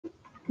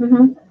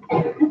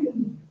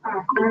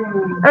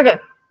Okay,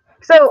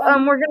 so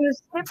we're gonna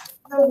skip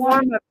the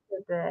warm up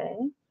today.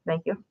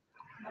 Thank you.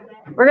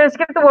 We're gonna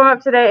skip the warm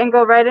up today and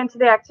go right into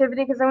the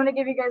activity because I want to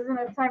give you guys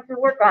enough time to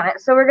work on it.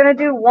 So we're gonna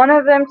do one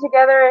of them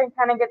together and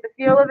kind of get the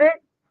feel of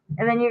it,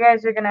 and then you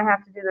guys are gonna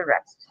have to do the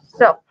rest.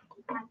 So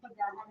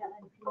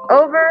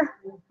over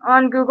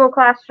on Google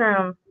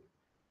Classroom,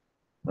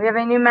 we have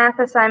a new math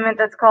assignment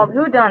that's called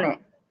Whodunnit.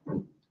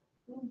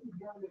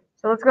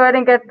 So let's go ahead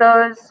and get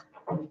those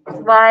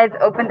slides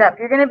opened up.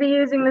 You're going to be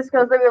using the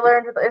skills that we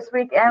learned this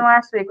week and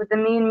last week with the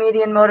mean,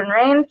 median, mode, and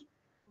range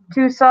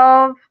to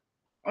solve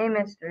a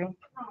mystery.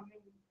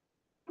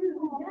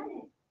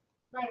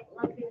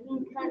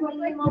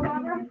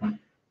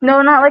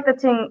 No, not like the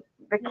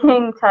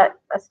king tut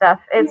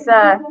stuff. It's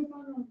I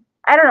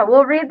don't know.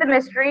 We'll read the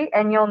mystery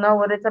and you'll know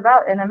what it's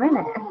about in a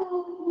minute.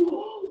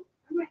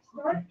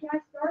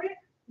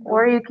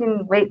 Or you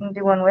can wait and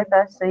do one with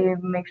us so you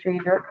make sure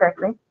you do it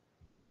correctly.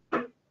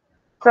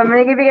 So I'm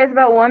going to give you guys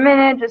about 1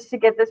 minute just to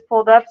get this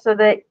pulled up so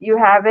that you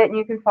have it and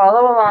you can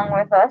follow along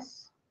with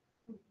us.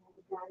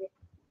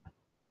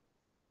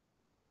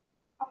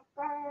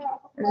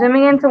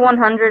 Zooming into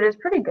 100 is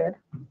pretty good.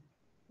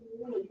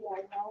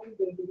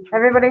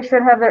 Everybody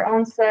should have their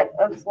own set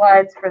of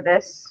slides for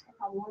this.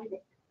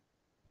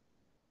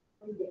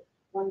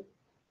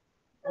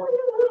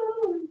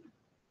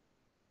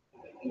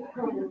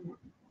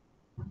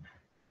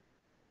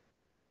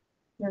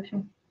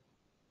 Yoshi.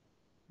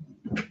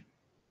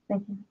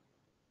 Thank you.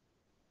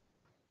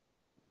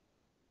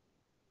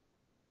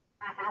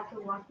 I have to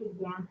watch it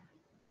again.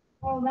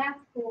 Oh, that's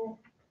cool.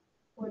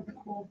 What's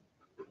cool?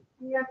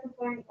 You have to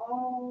find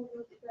all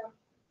the stuff.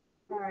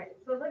 Alright,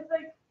 so it looks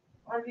like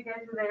a lot of you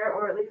guys are there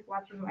or at least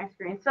watching my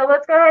screen. So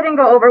let's go ahead and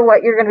go over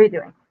what you're going to be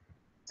doing.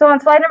 So on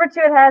slide number 2,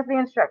 it has the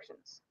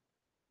instructions.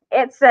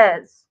 It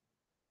says,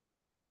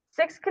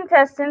 6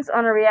 contestants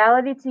on a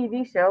reality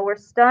TV show were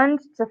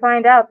stunned to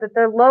find out that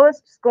their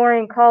lowest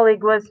scoring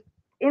colleague was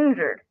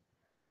injured.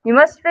 You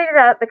must figure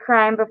out the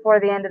crime before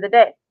the end of the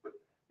day.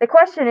 The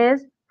question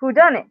is, who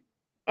done it?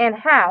 And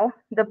how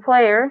the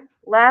player,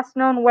 last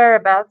known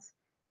whereabouts,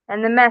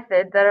 and the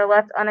method that are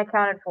left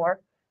unaccounted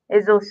for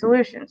is the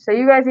solution. So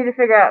you guys need to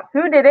figure out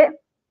who did it,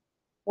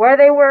 where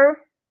they were,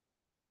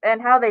 and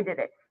how they did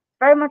it.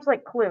 Very much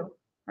like Clue,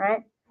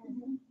 right?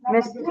 So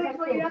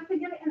you have to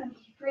get it in a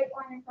straight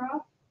line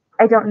across?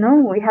 I don't know.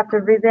 We have to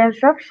read the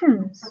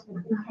instructions.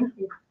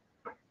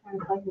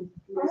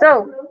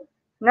 So,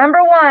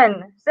 number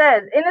 1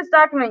 says, in this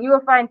document, you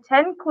will find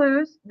 10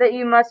 clues that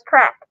you must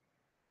crack.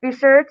 Be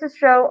sure to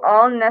show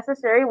all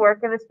necessary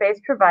work in the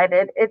space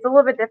provided. It's a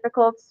little bit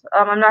difficult.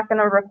 I'm not going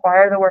to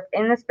require the work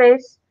in the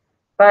space,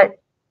 but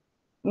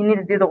you need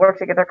to do the work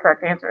to get the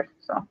correct answer.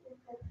 So,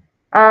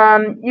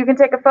 you can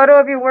take a photo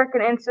of your work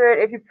and insert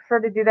it if you prefer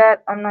to do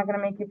that. I'm not going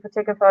to make you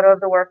take a photo of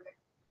the work.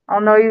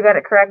 I'll know you got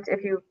it correct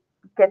if you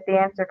get the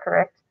answer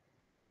correct.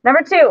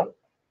 Number 2,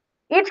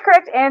 each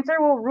correct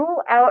answer will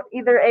rule out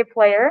either a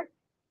player,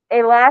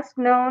 a last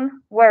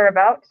known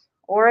whereabouts,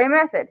 or a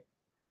method.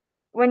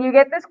 When you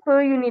get this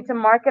clue, you need to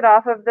mark it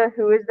off of the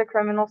who is the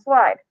criminal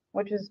slide,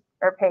 which is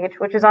our page,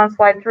 which is on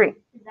slide 3. Is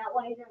that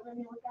why you didn't let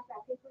me look at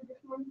that paper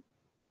this morning?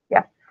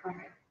 Yeah.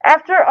 Okay.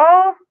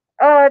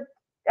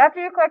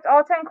 After you collect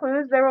all 10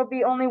 clues, there will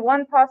be only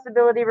one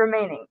possibility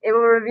remaining. It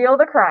will reveal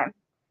the crime.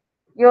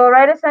 You'll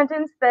write a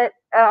sentence that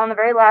on the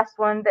very last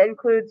one that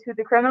includes who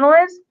the criminal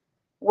is,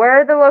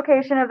 where the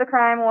location of the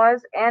crime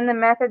was, and the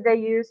method they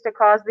used to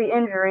cause the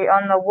injury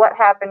on the what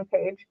happened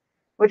page,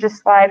 which is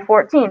slide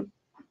 14.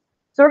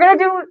 So we're going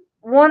to do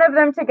one of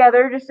them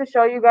together just to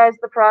show you guys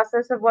the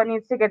process of what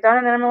needs to get done,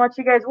 and then I'm going to let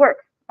you guys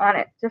work on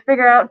it to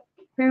figure out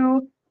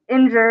who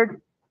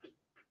injured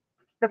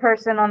the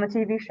person on the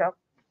TV show.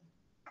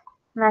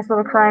 Nice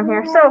little crime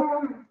here.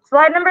 So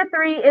slide number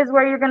 3 is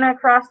where you're going to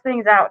cross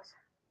things out.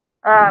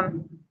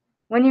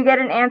 When you get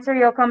an answer,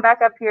 you'll come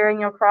back up here and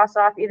you'll cross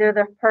off either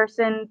the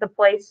person, the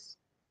place,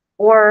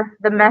 or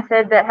the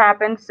method that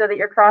happened so that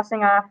you're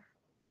crossing off.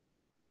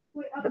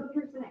 Wait, of the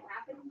person it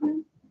happened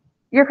to?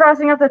 You're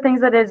crossing off the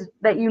things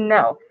that you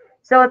know.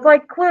 So it's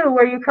like Clue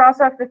where you cross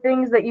off the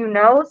things that you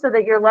know so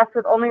that you're left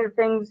with only the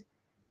things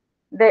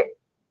that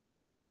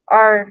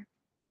are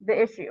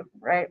the issue,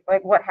 right?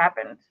 Like what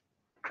happened.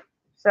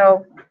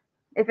 So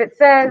if it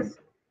says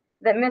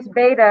that Miss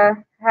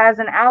Beta has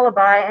an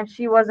alibi and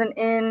she wasn't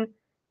in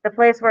the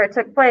place where it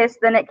took place,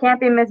 then it can't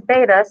be Miss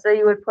Beta, so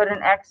you would put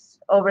an X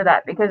over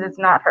that because it's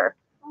not her,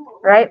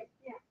 right?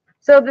 Yeah.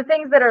 So the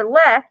things that are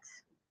left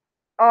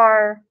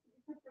are,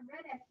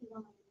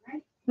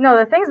 no,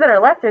 the things that are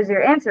left is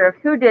your answer of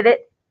who did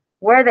it,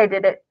 where they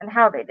did it, and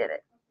how they did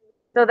it.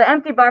 So the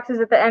empty boxes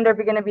at the end are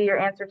going to be your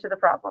answer to the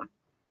problem.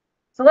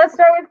 So let's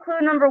start with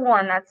clue number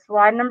 1. That's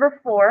slide number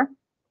 4.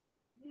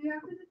 Do you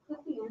have to just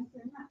put the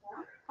answer in that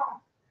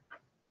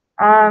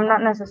box?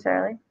 Not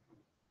necessarily.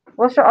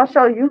 I'll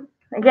show you.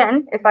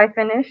 Again, if I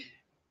finish,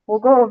 we'll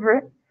go over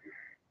it.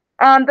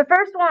 The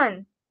first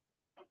one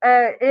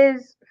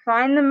is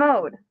find the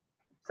mode.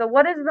 So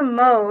what is the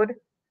mode?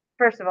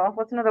 First of all,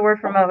 what's another word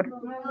for mode?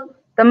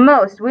 The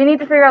most. We need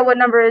to figure out what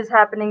number is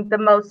happening the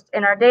most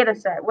in our data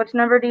set. Which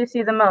number do you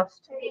see the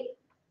most?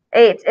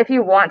 8. If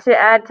you want to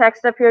add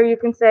text up here, you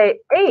can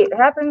say 8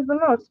 happens the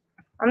most.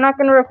 I'm not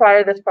going to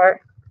require this part.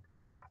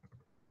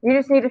 You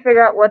just need to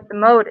figure out what the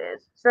mode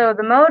is. So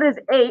the mode is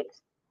 8.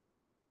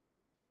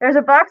 There's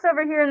a box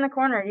over here in the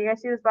corner. You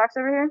guys see this box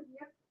over here?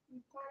 Yep.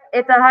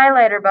 It's a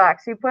highlighter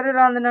box. You put it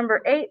on the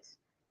number 8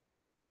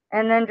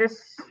 and then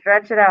just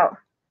stretch it out.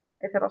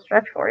 If it'll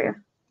stretch for you.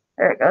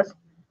 There it goes.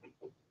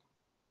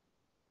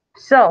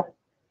 So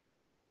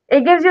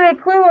it gives you a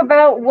clue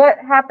about what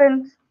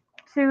happened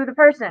to the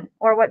person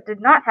or what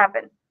did not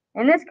happen.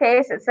 In this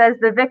case, it says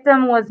the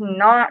victim was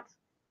not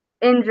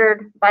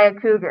injured by a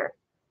cougar.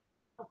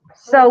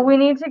 So we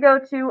need to go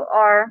to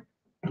our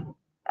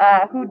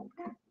who.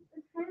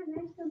 It's kind of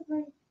nice because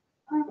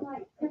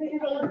like put it in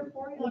order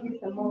for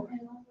you.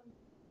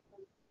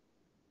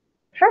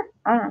 Sure,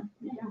 I don't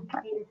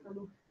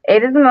know.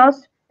 8 is the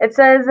most. It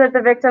says that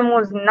the victim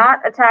was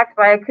not attacked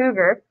by a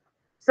cougar.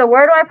 So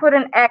where do I put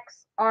an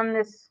X on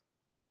this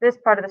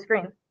part of the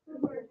screen?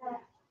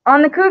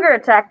 On the cougar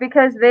attack,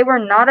 because they were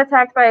not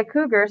attacked by a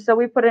cougar, so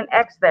we put an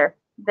X there.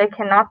 They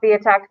cannot be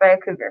attacked by a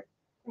cougar.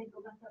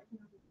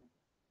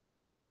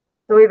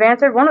 So we've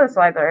answered one of the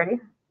slides already.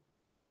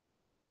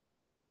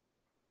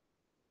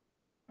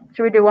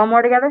 Should we do one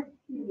more together?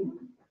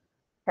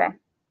 Okay.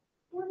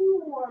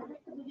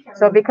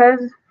 So because,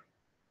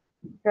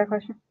 you got a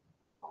question?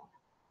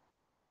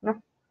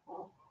 No?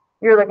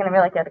 You were looking at me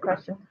like you had a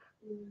question.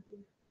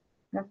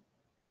 No?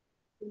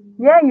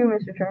 Yeah, you,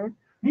 Mr. Turner.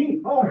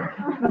 Me? Oh. No,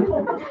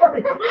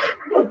 Sorry.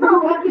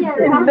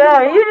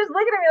 you're just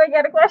looking at me like you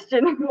had a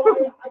question. No,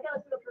 I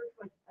gotta sit up here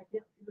so I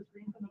can't see the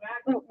screen from the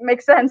back.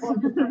 Makes sense. Oh, I'm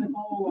just trying to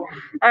follow along.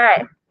 All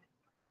right.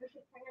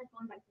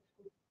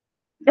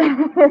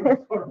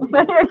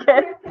 You're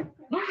good.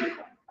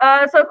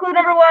 So clue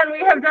number 1 we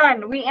have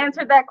done. We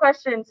answered that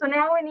question. So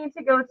now we need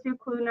to go to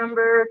clue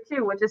number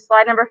 2, which is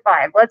slide number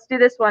 5. Let's do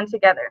this one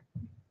together.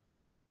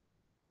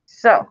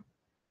 So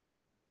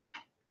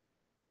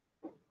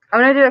I'm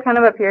going to do it kind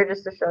of up here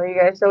just to show you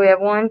guys. So we have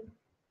 1,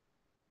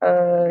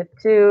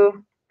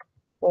 2,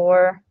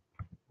 4,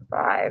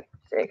 5,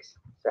 6,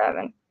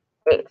 7,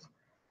 8. I'm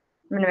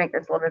going to make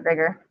this a little bit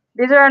bigger.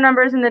 These are our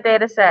numbers in the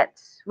data set.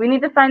 We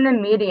need to find the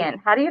median.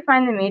 How do you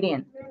find the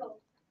median?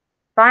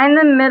 Find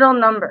the middle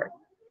number.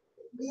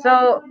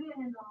 So,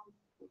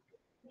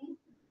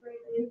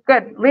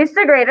 good. Least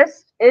to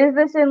greatest. Is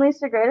this in least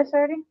to greatest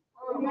already?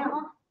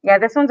 Yeah,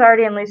 this one's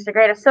already in least to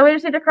greatest. So we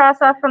just need to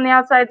cross off from the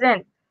outsides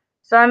in.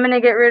 So I'm going to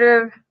get rid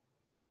of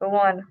the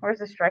 1. Where's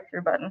the strike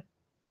through button?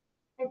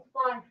 It's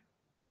 5.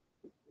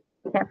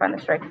 Can't find the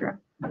strike through.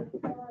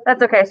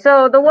 That's okay.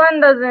 So the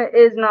 1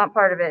 is not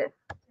part of it.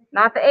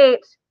 Not the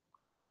 8.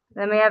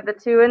 Then we have the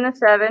 2 and the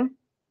 7.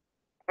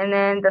 And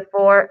then the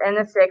 4 and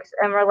the 6.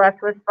 And we're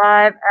left with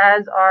 5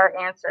 as our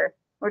answer.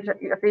 Which a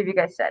few of you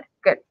guys said.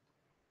 Good.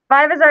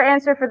 5 is our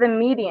answer for the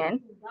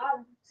median.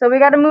 So we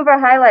got to move our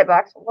highlight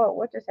box. Whoa,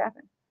 what just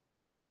happened?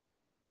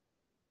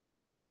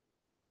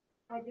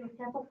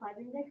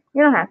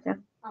 You don't have to.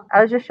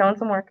 I was just showing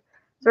some work.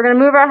 So we're going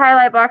to move our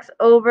highlight box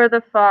over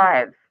the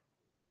 5.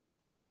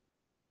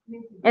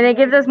 And it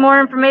gives us more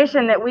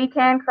information that we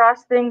can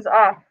cross things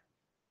off.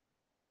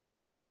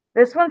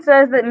 This one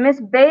says that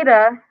Miss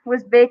Beta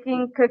was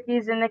baking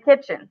cookies in the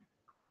kitchen.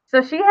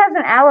 So she has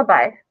an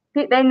alibi.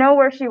 They know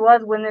where she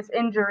was when this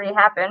injury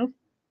happened.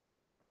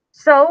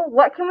 So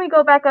what can we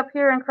go back up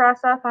here and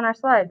cross off on our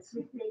slides?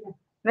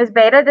 Miss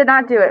Beta did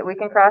not do it. We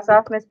can cross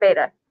off Miss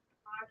Beta.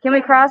 Can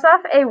we cross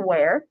off a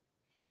where?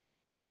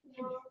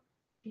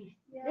 This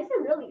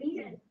is really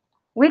easy.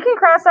 We can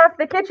cross off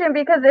the kitchen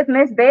because if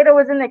Miss Beta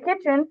was in the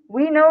kitchen,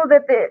 we know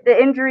that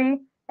the injury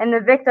and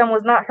the victim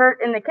was not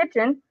hurt in the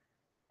kitchen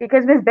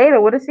because Miss Beta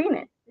would have seen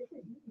it.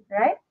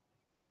 Right?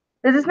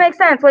 Does this make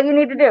sense, what you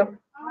need to do?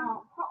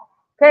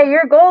 Okay,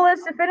 your goal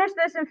is to finish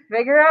this and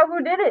figure out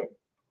who did it.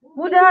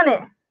 Who done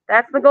it?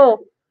 That's the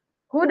goal.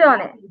 Who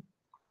done it?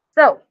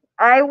 So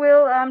I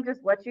will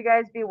just let you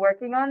guys be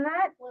working on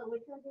that.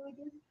 Which one do we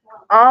do?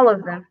 All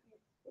of them.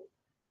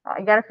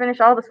 You got to finish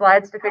all the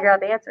slides to figure out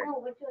the answer. Oh,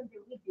 which one do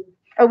we do?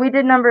 Oh, we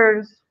did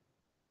numbers.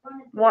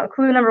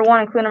 Clue number 1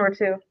 and clue number 2.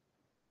 So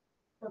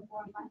 4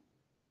 and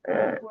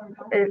 5. 4 and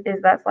 5.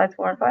 Is that slides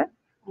 4 and 5?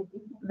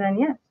 Then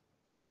yes.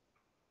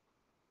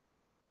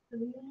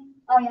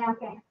 Oh yeah,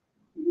 okay.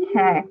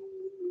 Okay.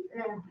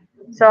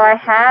 So I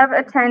have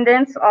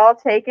attendance all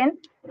taken.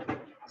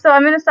 So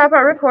I'm going to stop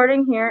our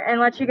recording here and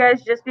let you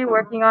guys just be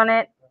working on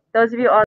it. Those of you all